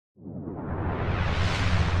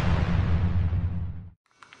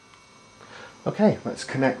Okay, let's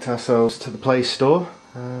connect ourselves to the Play Store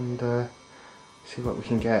and see what we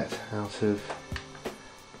can get out of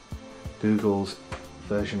Google's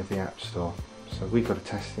version of the App Store. So we've got a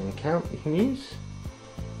testing account you can use.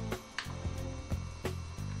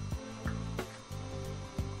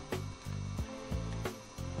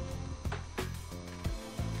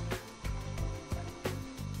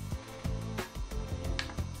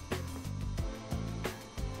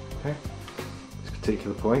 Okay.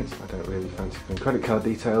 Particular point, I don't really fancy putting credit card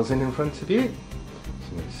details in front of you, so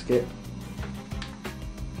I'm going to skip.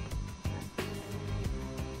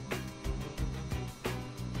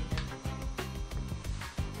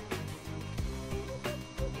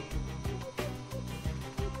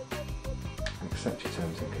 And accept your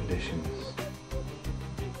terms and conditions.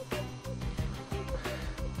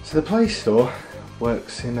 So the Play Store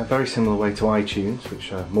works in a very similar way to iTunes,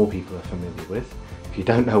 which more people are familiar with. If you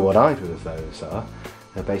don't know what either of those are,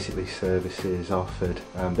 they're basically services offered.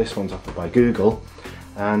 This one's offered by Google,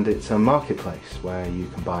 and it's a marketplace where you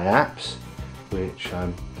can buy apps which,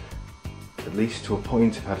 at least to a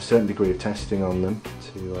point, have had a certain degree of testing on them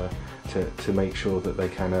to make sure that they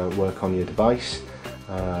can work on your device.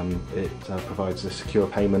 It provides a secure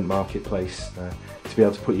payment marketplace to be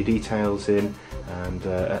able to put your details in and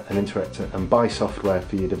interact and buy software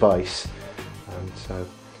for your device. So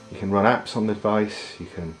you can run apps on the device, you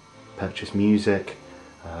can purchase music,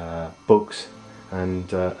 books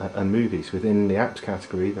and movies. Within the apps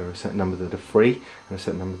category there are a certain number that are free and a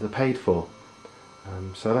certain number that are paid for.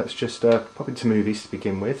 So let's just pop into movies to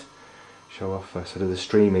begin with, show off sort of the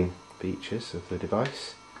streaming features of the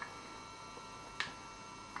device.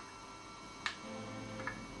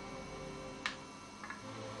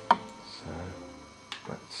 So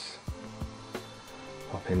let's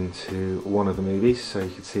pop into one of the movies, so you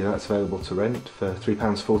can see that's available to rent for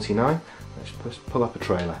 £3.49. Let's just pull up a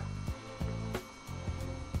trailer.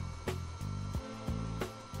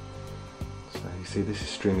 So you see this is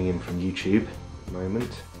streaming in from YouTube at the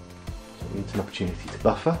moment, so it needs an opportunity to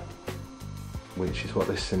buffer, which is what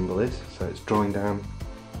this symbol is. So it's drawing down.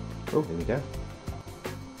 Oh, here we go.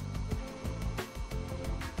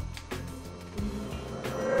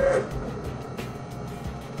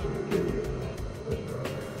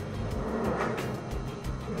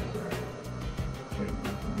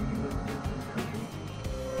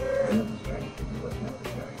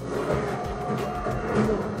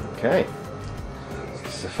 Okay,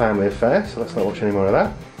 this is a family affair, so let's not watch any more of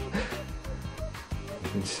that. You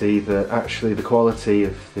can see that actually the quality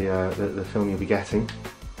of the film you'll be getting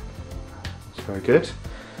is very good.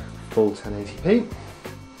 Full 1080p.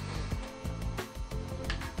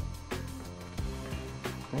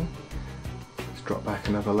 Okay. Let's drop back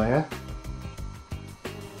another layer.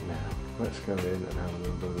 Now let's go in and have a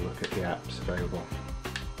little look at the apps available.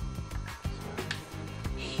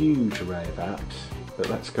 So, huge array of apps. But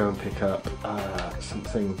let's go and pick up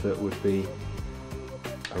something that would be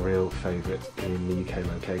a real favourite in the UK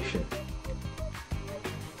location.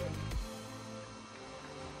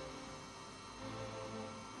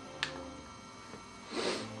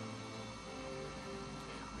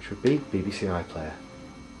 Which would be BBC iPlayer.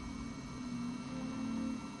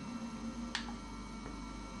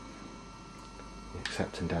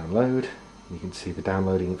 Accept and download. You can see the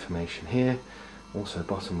downloading information here. Also,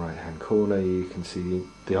 bottom right hand corner, you can see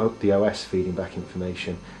the OS feeding back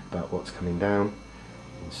information about what's coming down,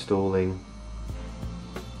 installing,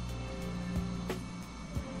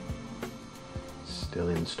 still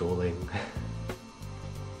installing.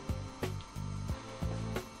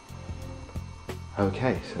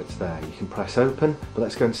 Okay, so it's there. You can press open, but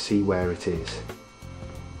let's go and see where it is.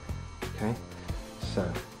 Okay,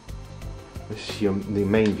 so this is the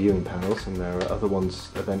main viewing panels, and there are other ones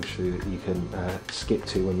eventually that you can skip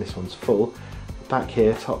to when this one's full. Back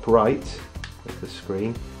here, top right of the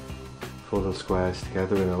screen, 4 little squares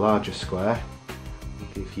together in a larger square will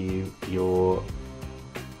give you your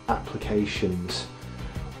applications,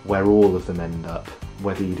 where all of them end up,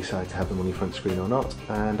 whether you decide to have them on your front screen or not,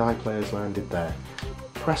 and iPlayer's landed there.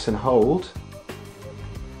 Press and hold.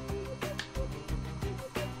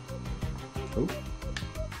 Ooh.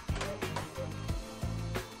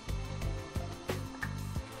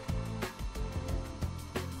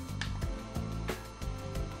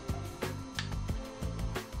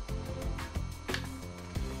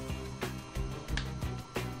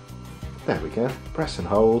 There we go, press and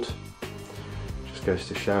hold. Just goes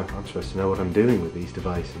to show I'm supposed to know what I'm doing with these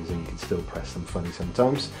devices, and you can still press them funny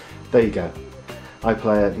sometimes. There you go.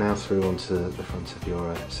 iPlayer now through onto the front of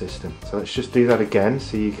your system. So let's just do that again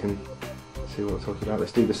so you can see what we're talking about.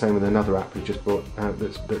 Let's do the same with another app we just brought out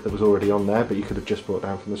that was already on there, but you could have just brought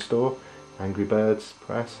down from the store. Angry Birds,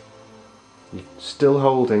 press. You're still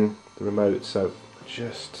holding the remote, so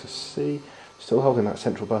just to see, still holding that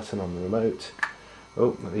central button on the remote.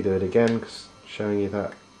 Oh, let me do it again, because showing you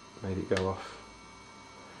that made it go off.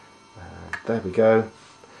 And there we go.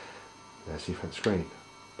 There's your front screen.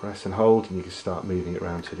 Press and hold and you can start moving it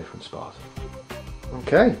around to a different spot.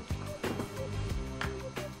 Okay,